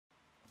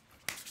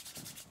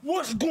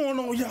What's going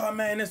on, y'all,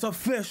 man? It's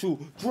official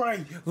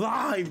Dre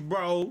live,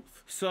 bro.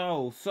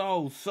 So,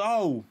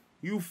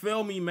 you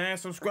feel me, man?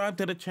 Subscribe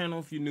to the channel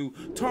if you're new.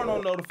 Turn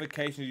on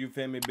notifications, you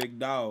feel me, big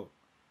dog.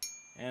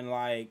 And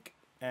like,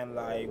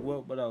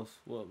 what else?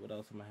 What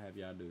else I'm gonna have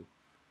y'all do?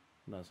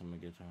 What else I'm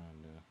gonna get y'all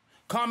to do?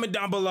 Comment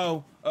down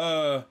below,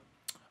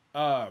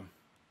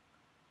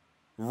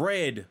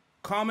 red.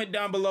 Comment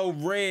down below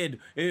red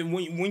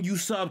when you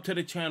sub to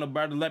the channel,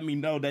 brother. Let me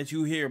know that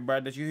you here, bro.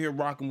 That you here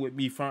rocking with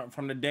me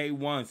from the day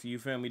one. So you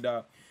feel me,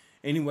 dog?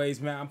 Anyways,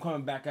 man, I'm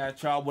coming back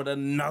at y'all with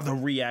another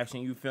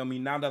reaction. You feel me?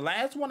 Now the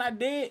last one I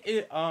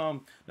did,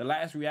 the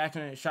last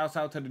reaction. Shouts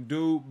out to the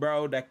dude,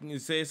 bro, that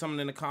said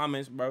something in the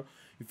comments, bro.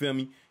 You feel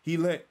me? He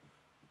lit,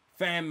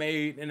 fan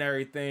made and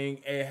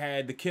everything. It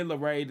had the Kid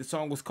Laroi. The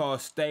song was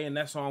called Stay, and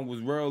that song was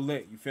real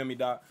lit. You feel me,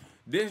 dog?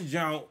 This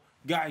jump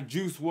got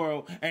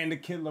JuICEWRLD and the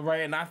Kid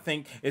Laroi, and I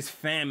think it's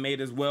fan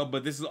made as well,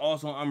 but this is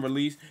also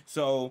unreleased.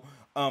 So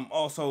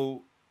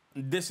also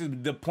this is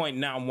the point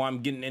now where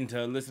I'm getting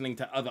into listening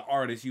to other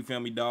artists, you feel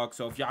me, dog?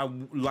 So if y'all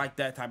like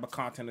that type of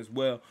content as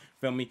well,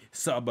 feel me,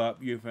 sub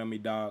up, you feel me,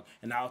 dog?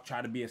 And I'll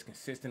try to be as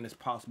consistent as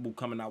possible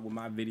coming out with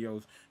my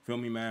videos, feel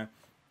me, man?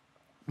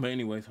 But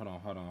anyways, hold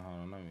on.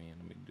 Let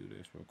me do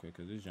this real quick,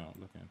 cause this junk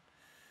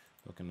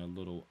looking a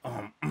little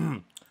all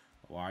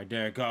right,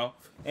 there it go.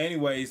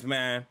 Anyways,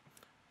 man,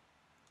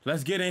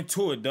 let's get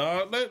into it,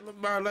 dog.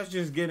 Let's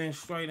just get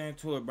straight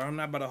into it, bro. I'm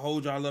not about to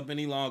hold y'all up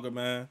any longer,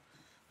 man.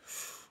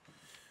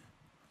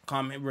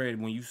 Comment red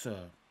when you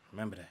sub.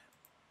 Remember that.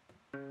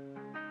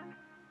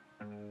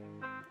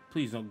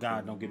 Please don't,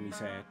 God, don't get me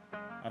sad.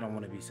 I don't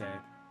want to be sad.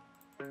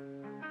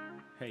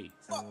 Hey.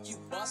 Fuck you,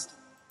 bust.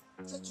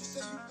 Said you say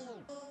you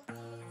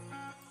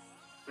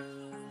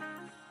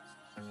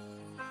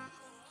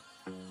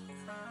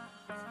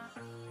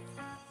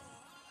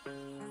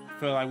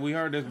Feel like we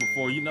heard this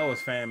before. You know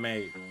it's fan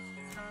made.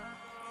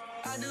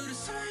 I do the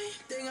same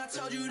thing I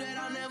told you that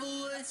I never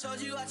would. Told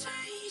you I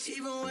changed,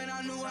 even when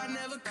I knew I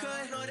never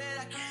could. Know that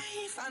I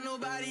can't find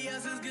nobody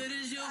else as good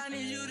as you. I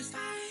need you to stay,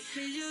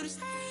 need you to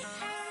stay.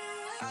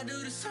 I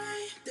do the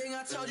same thing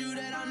I told you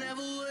that I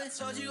never would.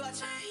 Told you I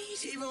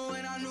changed, even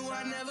when I knew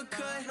I never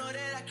could. Know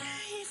that I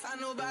can't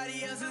find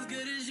nobody else as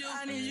good as you.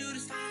 I need you to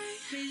stay,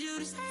 need you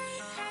to stay.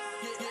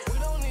 We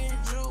don't need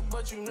you,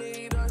 but you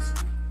need us.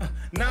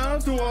 Now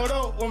I'm too old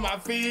up with my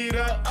feet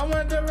up. I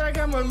want the wreck,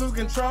 I'ma lose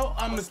control.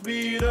 I'm a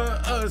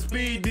speeder, a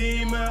speed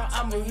demon.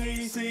 I'm a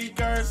heat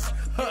seeker.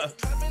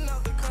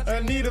 I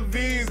need a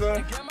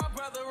visa.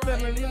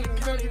 Feeling in the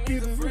country,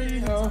 keep it free,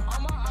 huh?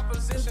 I'm my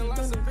opposition, like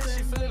some bitch,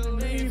 she finna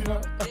leave,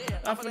 huh?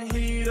 I'm finna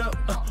heat up,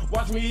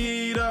 watch me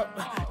heat up.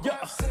 Yeah,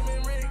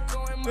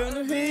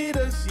 finna heat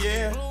us,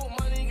 yeah.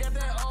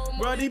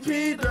 Ruddy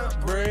pizza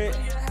bread.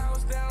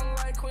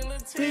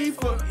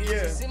 Tifa,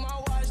 yeah. See my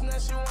watch, now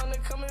she wanna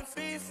come and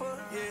FIFA.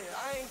 Yeah,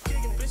 I ain't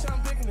kicking it, bitch,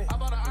 I'm picking it. I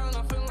bought an island,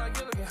 I'm feeling like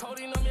Gilligan.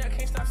 Holding on me, I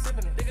can't stop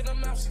sipping it. Nigga, the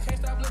mouth, she can't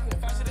stop looking.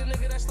 If I see the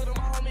nigga that slid on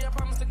my homie, I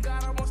promise to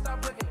God I won't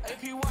stop looking.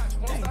 AP watch,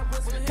 won't stop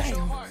glistening. Hit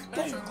your heart,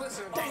 nitro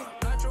glisten.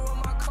 Nitro in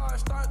my car,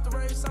 start the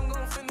race, I'm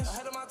gonna finish.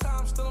 Ahead of my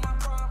time, still in my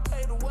prime.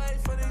 Pay the way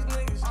for these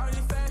niggas.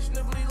 Already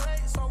fashionably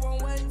late, so I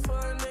won't wait for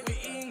a nigga.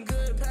 Eating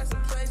good,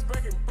 passing place,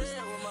 breaking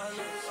bread with my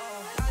niggas.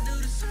 I do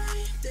the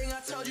same thing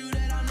I told you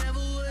that I never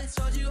would.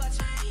 Told you I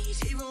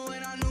changed, even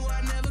when I knew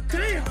I never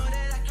could. Damn. Know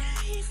that I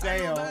can't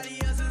find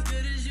nobody else as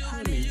good as you.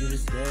 I need you to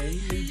stay,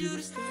 need you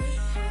to stay. I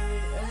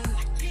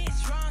get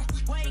drunk,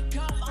 wake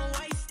up, I'm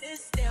wasted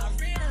still.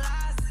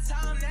 Realize the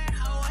time that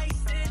I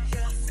wasted.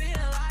 Yeah,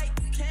 feel like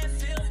you can't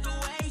feel the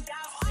way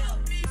y'all will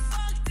be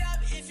fucked up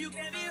if you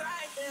can be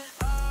right there.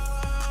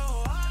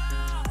 Oh, oh,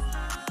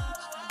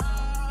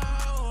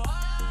 oh, oh,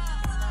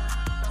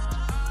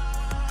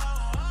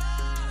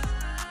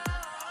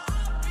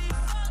 be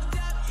fucked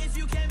up if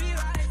you can be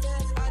right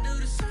there. I do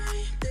the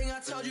same thing I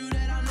told you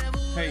that I never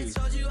would. Hey.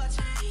 Told you I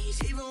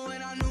changed, even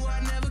when I knew I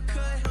never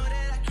could. Know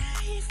that I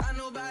can't find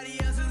nobody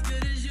else as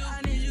good as you.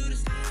 I need you to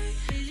stay,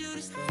 need you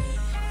to stay.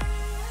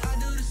 I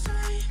do the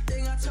same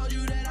thing I told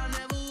you that I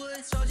never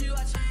would. Told you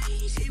I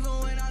changed, even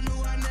when I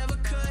knew I never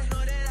could.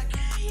 Know that I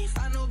can't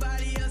find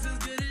nobody else as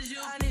good as you.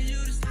 I need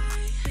you to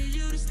stay, need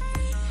you to stay.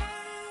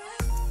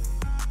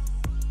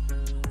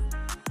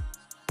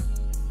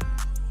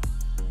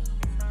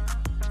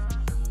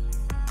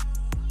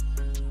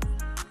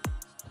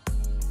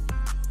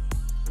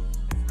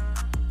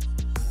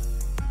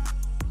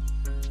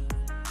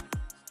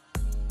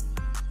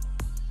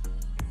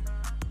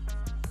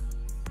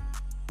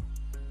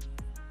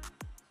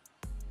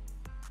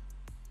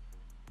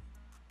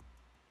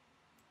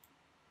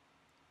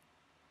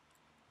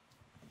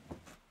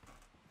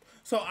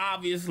 So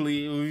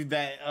obviously it was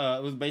that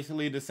it was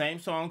basically the same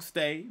song,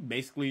 Stay,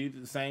 basically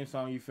the same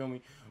song, you feel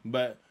me?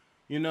 But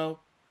you know,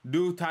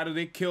 dude titled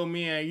it Kill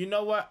Me, and you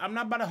know what? I'm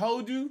not about to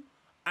hold you.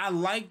 I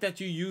like that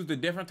you used a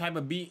different type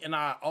of beat, and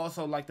I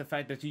also like the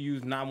fact that you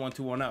used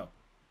 91210.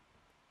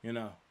 You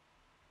know,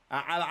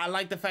 I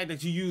like the fact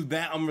that you used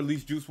that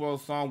unreleased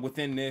JuICEWRLD song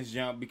within this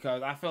jump,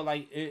 because I felt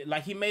like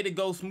he made it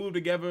go smooth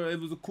together.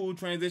 It was a cool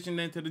transition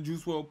into the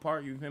JuICEWRLD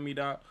part. You feel me,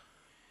 dog?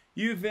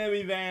 You feel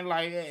me, man?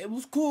 Like, it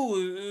was cool.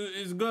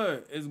 It's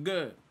good. It's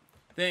good.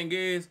 Thing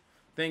is,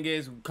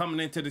 coming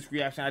into this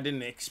reaction, I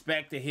didn't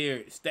expect to hear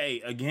it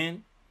stay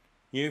again.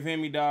 You feel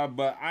me, dog?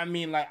 But I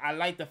mean, like, I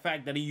like the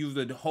fact that he used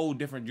a whole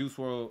different Juice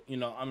WRLD, you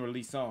know,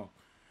 unreleased song,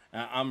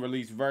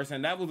 unreleased verse,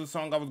 and that was the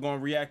song I was going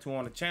to react to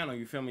on the channel.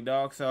 You feel me,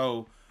 dog?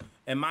 So,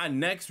 in my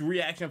next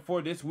reaction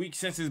for this week,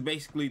 since this is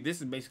basically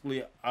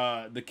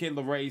the Kid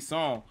Laroi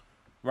song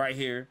right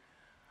here,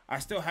 I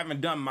still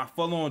haven't done my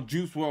full-on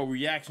Juice WRLD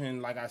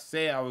reaction. Like I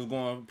said, I was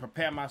going to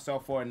prepare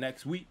myself for it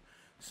next week.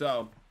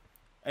 So,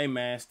 hey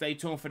man, stay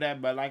tuned for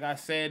that. But like I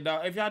said,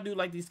 dog, if y'all do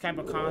like these type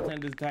of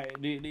content,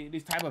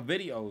 these type of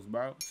videos,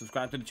 bro,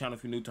 subscribe to the channel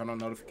if you're new, turn on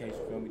notifications,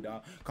 feel me,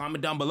 dog.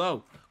 Comment down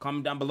below,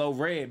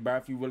 red, bro,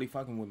 if you really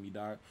fucking with me,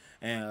 dog.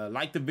 And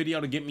like the video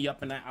to get me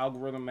up in that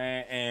algorithm,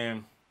 man.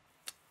 And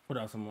what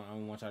else I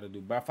want y'all to do,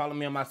 bro? Follow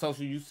me on my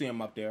socials. You see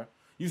them up there.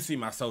 You see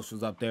my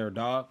socials up there,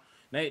 dog.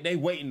 They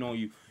waiting on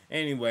you.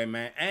 Anyway,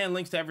 man, and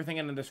links to everything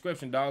in the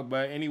description, dog.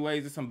 But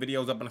anyways, there's some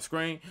videos up on the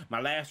screen. My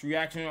last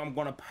reaction I'm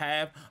gonna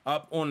have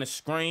up on the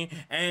screen,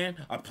 and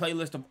a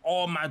playlist of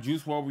all my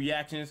Juice WRLD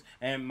reactions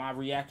and my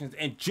reactions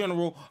in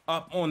general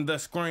up on the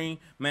screen,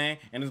 man.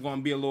 And it's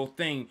gonna be a little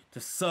thing to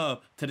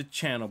sub to the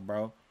channel,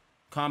 bro.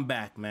 Come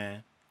back,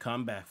 man.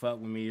 Come back. Fuck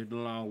with me. It's the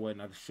long way,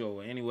 not the short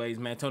way. Anyways,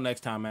 man, till next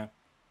time, man.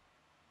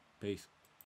 Peace.